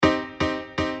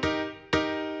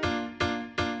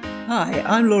Hi,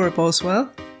 I'm Laura Boswell.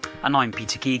 And I'm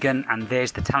Peter Keegan, and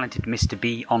there's the talented Mr.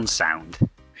 B on sound.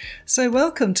 So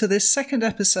welcome to this second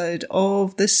episode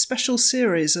of this special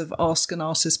series of Ask an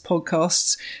Artist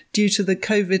podcasts due to the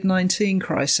COVID-19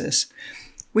 crisis.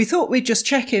 We thought we'd just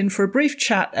check in for a brief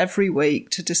chat every week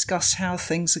to discuss how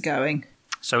things are going.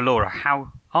 So Laura,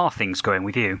 how are things going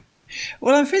with you?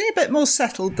 Well, I'm feeling a bit more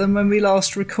settled than when we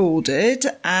last recorded,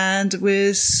 and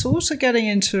we're sort of getting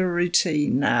into a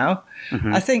routine now.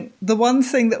 Mm-hmm. I think the one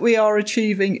thing that we are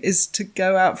achieving is to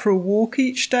go out for a walk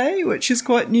each day, which is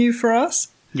quite new for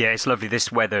us. Yeah, it's lovely.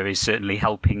 This weather is certainly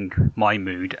helping my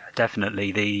mood.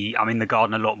 Definitely. I'm in the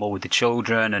garden a lot more with the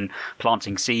children and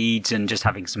planting seeds and just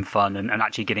having some fun and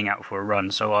actually getting out for a run.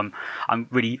 So I'm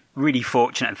really, really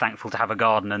fortunate and thankful to have a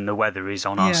garden, and the weather is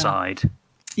on our side.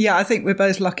 Yeah, I think we're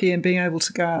both lucky in being able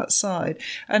to go outside.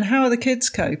 And how are the kids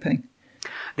coping?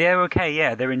 They're okay,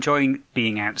 yeah. They're enjoying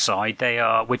being outside.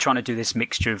 We're trying to do this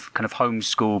mixture of kind of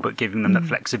homeschool, but giving them the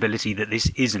flexibility that this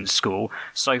isn't school.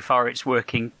 So far, it's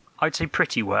working, I'd say,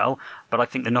 pretty well, but I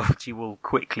think the novelty will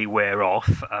quickly wear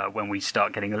off when we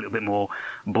start getting a little bit more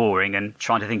boring and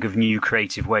trying to think of new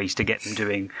creative ways to get them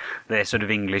doing their sort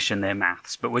of English and their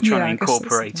maths. But we're trying to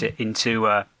incorporate it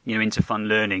into fun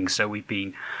learning. So we've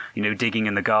been, digging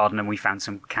in the garden, and we found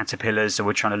some caterpillars. So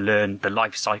we're trying to learn the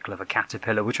life cycle of a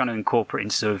caterpillar. We're trying to incorporate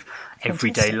into sort of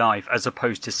everyday life as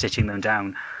opposed to sitting them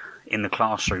down in the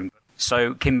classroom.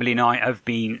 So Kimberly and I have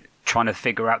been trying to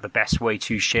figure out the best way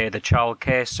to share the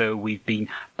childcare. So we've been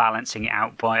balancing it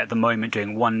out by, at the moment,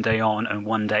 doing one day on and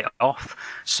one day off.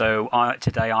 So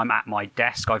today I'm at my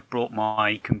desk. I've brought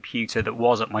my computer that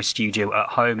was at my studio at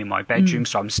home in my bedroom.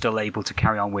 So I'm still able to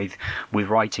carry on with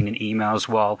writing and emails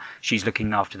while she's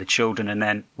looking after the children, and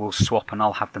then we'll swap and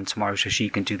I'll have them tomorrow so she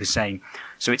can do the same.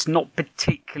 So it's not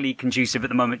particularly conducive at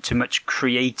the moment to much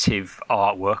creative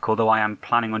artwork, although I am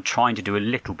planning on trying to do a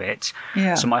little bit.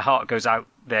 Yeah. So my heart goes out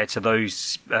there to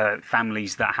those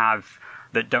families that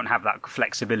don't have that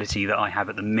flexibility that I have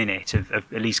at the minute of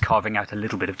at least carving out a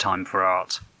little bit of time for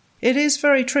art. It is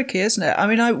very tricky, isn't it? I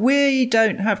mean, we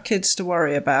don't have kids to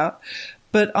worry about,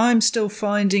 but I'm still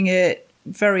finding it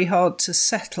very hard to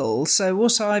settle. So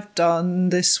what I've done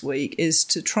this week is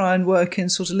to try and work in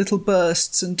sort of little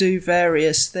bursts and do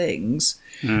various things.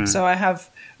 So I have,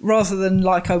 rather than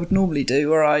like I would normally do,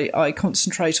 where I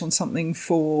concentrate on something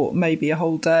for maybe a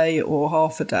whole day or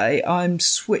half a day, I'm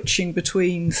switching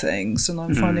between things, and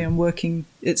I'm finding I'm working,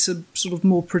 it's a sort of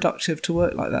more productive to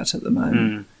work like that at the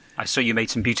moment. I saw you made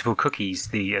some beautiful cookies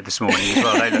this morning as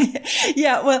well.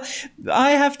 Yeah, well,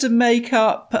 I have to make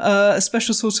up a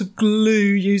special sort of glue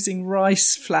using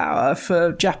rice flour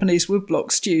for Japanese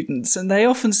woodblock students, and they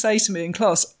often say to me in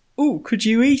class, "Oh, could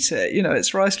you eat it?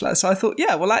 It's rice flour." So I thought,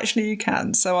 yeah, well, actually you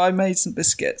can. So I made some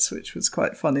biscuits, which was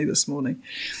quite funny this morning.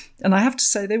 And I have to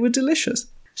say they were delicious.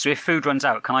 So if food runs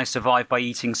out, can I survive by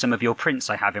eating some of your prints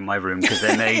I have in my room? Because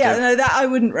they're made no, that I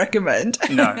wouldn't recommend.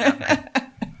 No.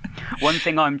 One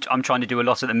thing I'm trying to do a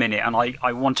lot at the minute, and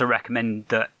I want to recommend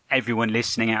that everyone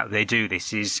listening out there do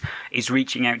this, is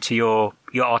reaching out to your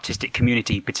artistic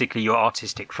community, particularly your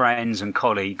artistic friends and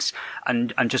colleagues,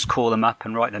 and just call them up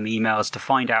and write them emails to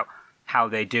find out how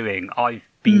they're doing. I've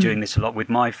been doing this a lot with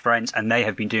my friends, and they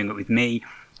have been doing it with me,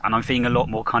 and I'm feeling a lot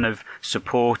more kind of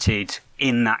supported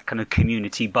in that kind of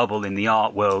community bubble in the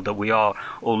art world, that we are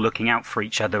all looking out for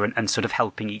each other and sort of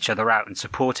helping each other out and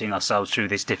supporting ourselves through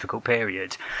this difficult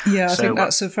period. Yeah, I think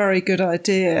that's a very good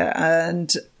idea.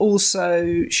 And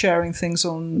also sharing things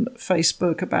on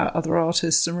Facebook about other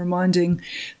artists and reminding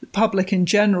the public in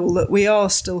general that we are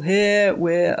still here.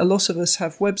 A lot of us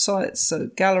have websites,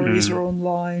 so galleries are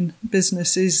online,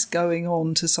 business is going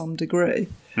on to some degree.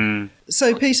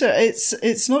 So, Peter,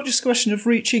 it's not just a question of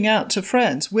reaching out to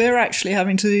friends. We're actually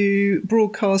having to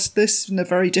broadcast this in a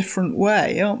very different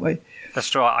way, aren't we?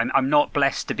 That's right. I'm not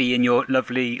blessed to be in your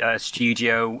lovely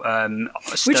studio.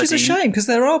 Which is a shame, because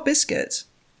there are biscuits.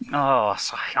 Oh,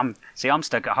 I'm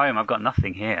stuck at home. I've got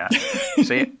nothing here.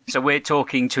 So we're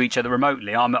talking to each other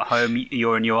remotely. I'm at home,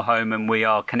 you're in your home, and we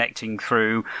are connecting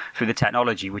through the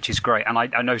technology, which is great. And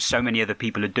I know so many other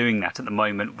people are doing that at the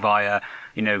moment via,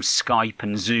 Skype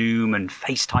and Zoom and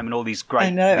FaceTime and all these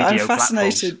great video platforms. I'm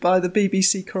fascinated by the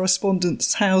BBC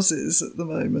correspondents' houses at the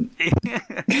moment.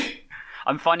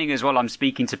 I'm finding as well I'm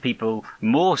speaking to people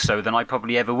more so than I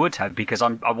probably ever would have, because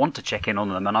I want to check in on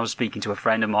them. And I was speaking to a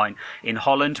friend of mine in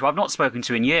Holland who I've not spoken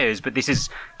to in years, but this has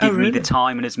given me the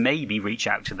time and has made me reach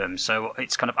out to them. So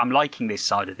it's kind of, I'm liking this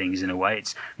side of things in a way.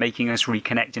 It's making us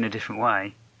reconnect in a different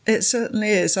way. It certainly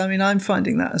is. I mean, I'm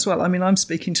finding that as well. I mean, I'm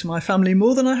speaking to my family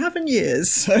more than I have in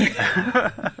years. So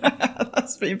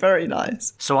That's been very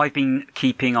nice. So I've been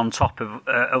keeping on top of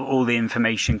all the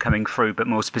information coming through, but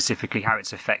more specifically how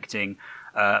it's affecting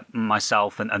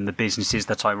myself and the businesses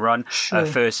that I run. Sure.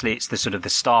 Firstly, it's the sort of the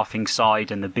staffing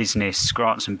side and the business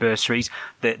grants and bursaries.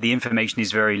 The information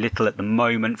is very little at the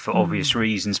moment for obvious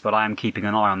reasons, but I am keeping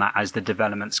an eye on that as the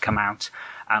developments come out.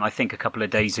 And I think a couple of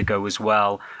days ago as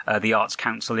well, the Arts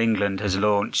Council England has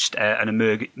launched an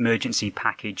emergency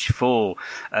package for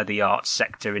the arts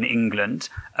sector in England.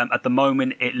 At the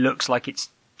moment, it looks like it's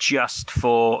just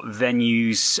for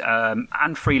venues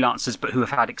and freelancers, but who have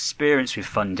had experience with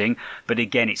funding. But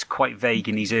again, it's quite vague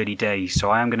in these early days. So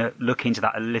I am going to look into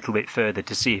that a little bit further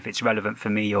to see if it's relevant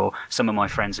for me or some of my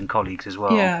friends and colleagues as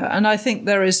well. Yeah, and I think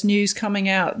there is news coming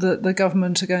out that the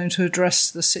government are going to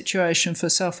address the situation for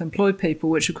self-employed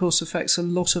people, which of course affects a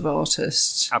lot of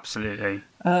artists. Absolutely.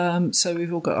 So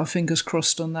we've all got our fingers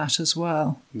crossed on that as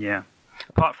well. Yeah.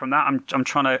 Apart from that, I'm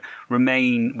trying to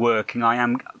remain working. I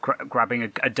am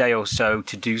grabbing a day or so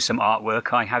to do some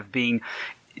artwork. I have been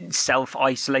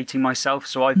self-isolating myself,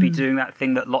 so I've been doing that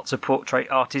thing that lots of portrait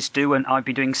artists do, and I've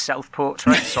been doing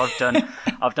self-portraits. So I've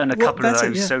done a couple of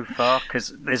those so far, because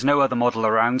there's no other model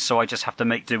around, so I just have to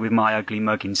make do with my ugly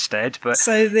mug instead. But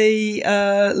so the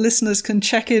listeners can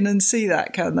check in and see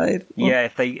that, can they? Yeah,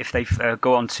 if they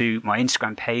go onto my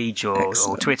Instagram page or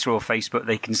Twitter or Facebook,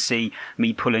 they can see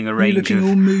me pulling a range looking of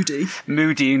all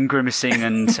moody and grimacing,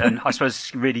 and I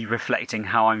suppose really reflecting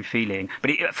how I'm feeling.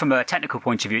 But from a technical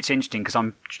point of view, it's interesting because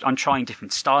I'm trying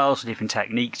different styles, different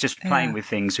techniques, just playing with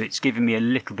things. So it's giving me a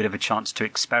little bit of a chance to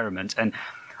experiment. And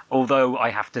although I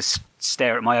have to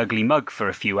stare at my ugly mug for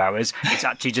a few hours, it's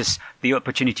actually just the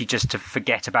opportunity just to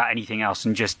forget about anything else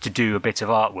and just to do a bit of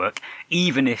artwork,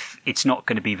 even if it's not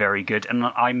going to be very good. And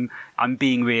I'm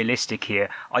being realistic here.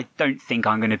 I don't think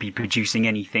I'm going to be producing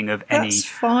anything of any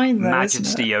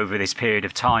majesty over this period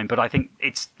of time, but I think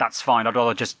that's fine. I'd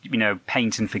rather just,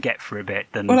 paint and forget for a bit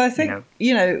than... Well, I think,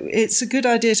 it's a good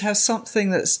idea to have something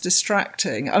that's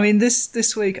distracting. I mean,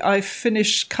 this week I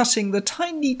finished cutting the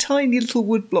tiny, tiny little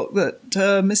woodblock that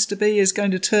Mr. B is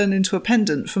going to turn into a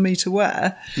pendant for me to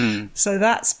wear. So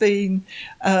that's been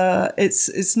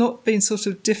it's not been sort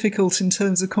of difficult in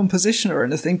terms of composition or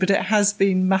anything, but it has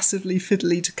been massively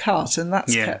fiddly to cut, and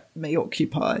that's kept me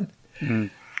occupied.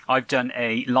 I've done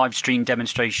a live stream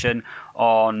demonstration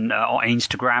on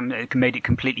Instagram. It made it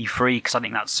completely free because I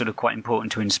think that's sort of quite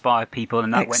important to inspire people,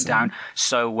 and that went down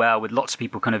so well with lots of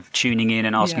people kind of tuning in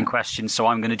and asking questions. So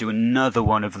I'm going to do another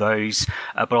one of those,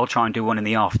 but I'll try and do one in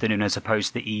the afternoon as opposed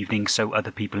to the evening, so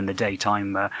other people in the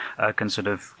daytime can sort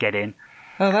of get in.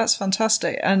 Oh, that's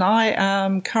fantastic. And I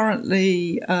am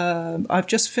currently, I've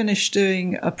just finished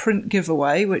doing a print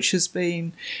giveaway, which has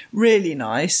been really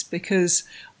nice because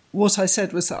what I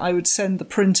said was that I would send the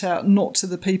print out not to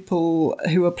the people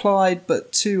who applied,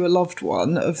 but to a loved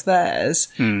one of theirs.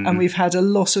 And we've had a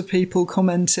lot of people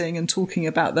commenting and talking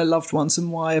about their loved ones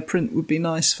and why a print would be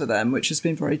nice for them, which has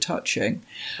been very touching.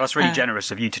 That's really generous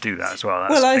of you to do that as well.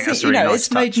 I think really nice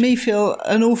it's made me feel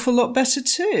an awful lot better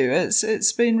too.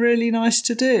 It's been really nice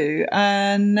to do.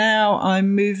 And now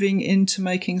I'm moving into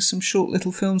making some short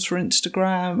little films for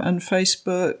Instagram and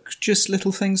Facebook, just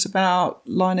little things about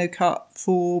lino cut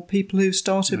for people who've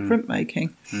started printmaking.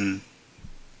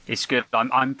 It's good.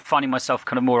 I'm finding myself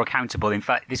kind of more accountable. In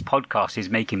fact, this podcast is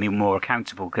making me more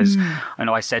accountable because I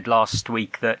know I said last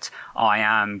week that I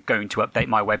am going to update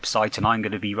my website and I'm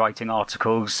going to be writing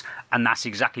articles, and that's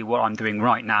exactly what I'm doing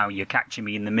right now. You're catching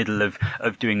me in the middle of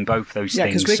doing both those things. Yeah,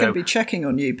 because we're going to be checking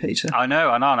on you, Peter. I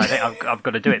know, and I think I've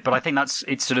got to do it. But I think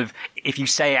it's sort of, if you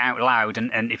say it out loud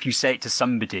and if you say it to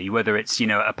somebody, whether it's,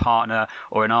 a partner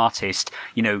or an artist,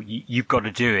 you've got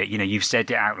to do it. You've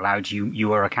said it out loud,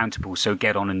 you are accountable, so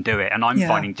get on and do it. And I'm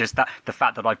finding just that the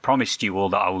fact that I've promised you all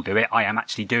that I will do it, I am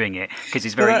actually doing it, because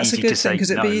it's very easy to say no.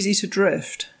 Because it'd be easy to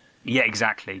drift. Yeah,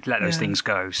 exactly. Let those things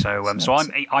go. So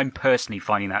I'm personally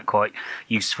finding that quite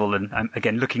useful, and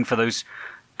again looking for those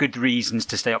good reasons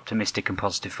to stay optimistic and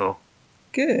positive for.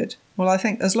 Good. Well, I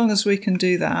think as long as we can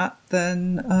do that,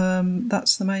 then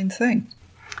that's the main thing.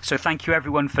 So thank you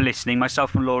everyone for listening.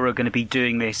 Myself and Laura are going to be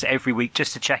doing this every week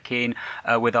just to check in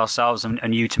with ourselves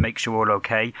and you to make sure we're all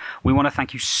okay. We want to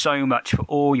thank you so much for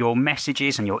all your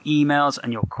messages and your emails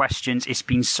and your questions. It's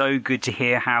been so good to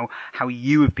hear how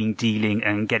you have been dealing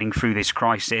and getting through this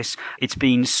crisis. It's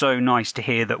been so nice to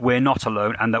hear that we're not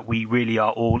alone and that we really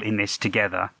are all in this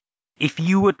together. If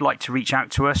you would like to reach out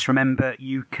to us, remember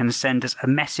you can send us a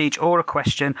message or a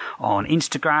question on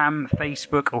Instagram,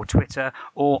 Facebook or Twitter,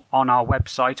 or on our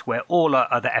website where all our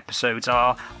other episodes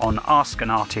are on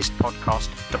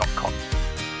askanartistpodcast.com.